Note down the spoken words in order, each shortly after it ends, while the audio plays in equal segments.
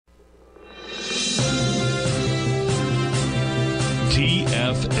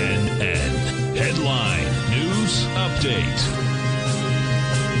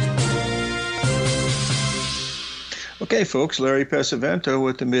Okay, folks, Larry Pesavento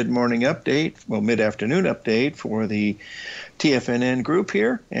with the mid-morning update, well, mid-afternoon update for the TFNN group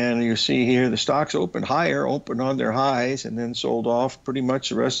here. And you see here the stocks opened higher, opened on their highs, and then sold off pretty much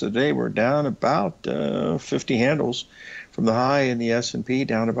the rest of the day. We're down about 50 handles from the high in the S&P,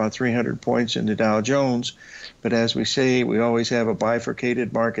 down about 300 points in the Dow Jones. But as we say, we always have a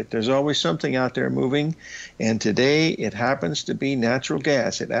bifurcated market. There's always something out there moving. And today it happens to be natural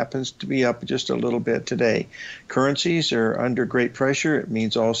gas. It happens to be up just a little bit today. Currencies are under great pressure. It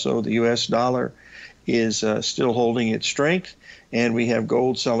means also the U.S. dollar is still holding its strength. And we have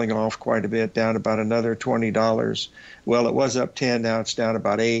gold selling off quite a bit, down about another $20. Well, it was up 10, now it's down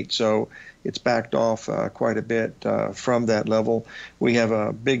about 8. So it's backed off quite a bit from that level. We have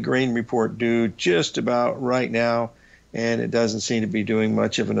a big grain report due just about right now, and it doesn't seem to be doing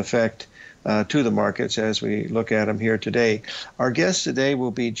much of an effect to the markets as we look at them here today. Our guest today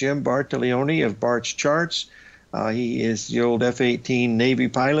will be Jim Bartolioni of Bart's Charts. He is the old F-18 Navy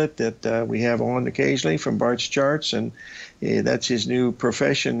pilot that we have on occasionally from Bart's Charts, and that's his new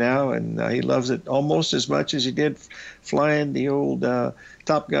profession now, and he loves it almost as much as he did flying the old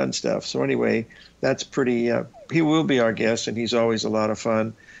Top Gun stuff. So anyway, that's pretty, he will be our guest, and he's always a lot of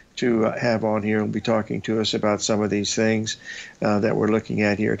fun to have on here. He'll be talking to us about some of these things that we're looking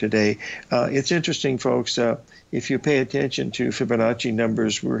at here today. It's interesting, folks. If you pay attention to Fibonacci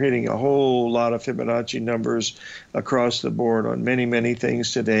numbers, we're hitting a whole lot of Fibonacci numbers across the board on many, many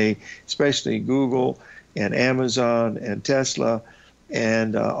things today, especially Google and Amazon and Tesla,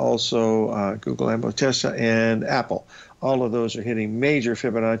 and also Google, Amazon, Tesla, and Apple. All of those are hitting major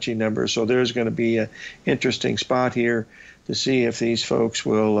Fibonacci numbers, so there's going to be an interesting spot here to see if these folks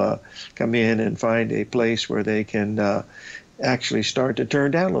will come in and find a place where they can actually start to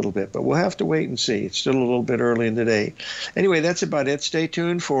turn down a little bit. But we'll have to wait and see. It's still a little bit early in the day. Anyway, that's about it. Stay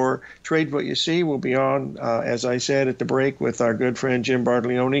tuned for Trade What You See. We'll be on, as I said, at the break with our good friend Jim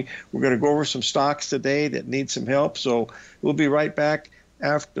Bartolioni. We're going to go over some stocks today that need some help. So we'll be right back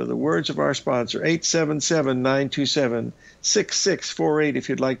after the words of our sponsor, 877-927-6648 if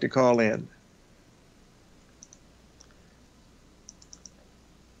you'd like to call in.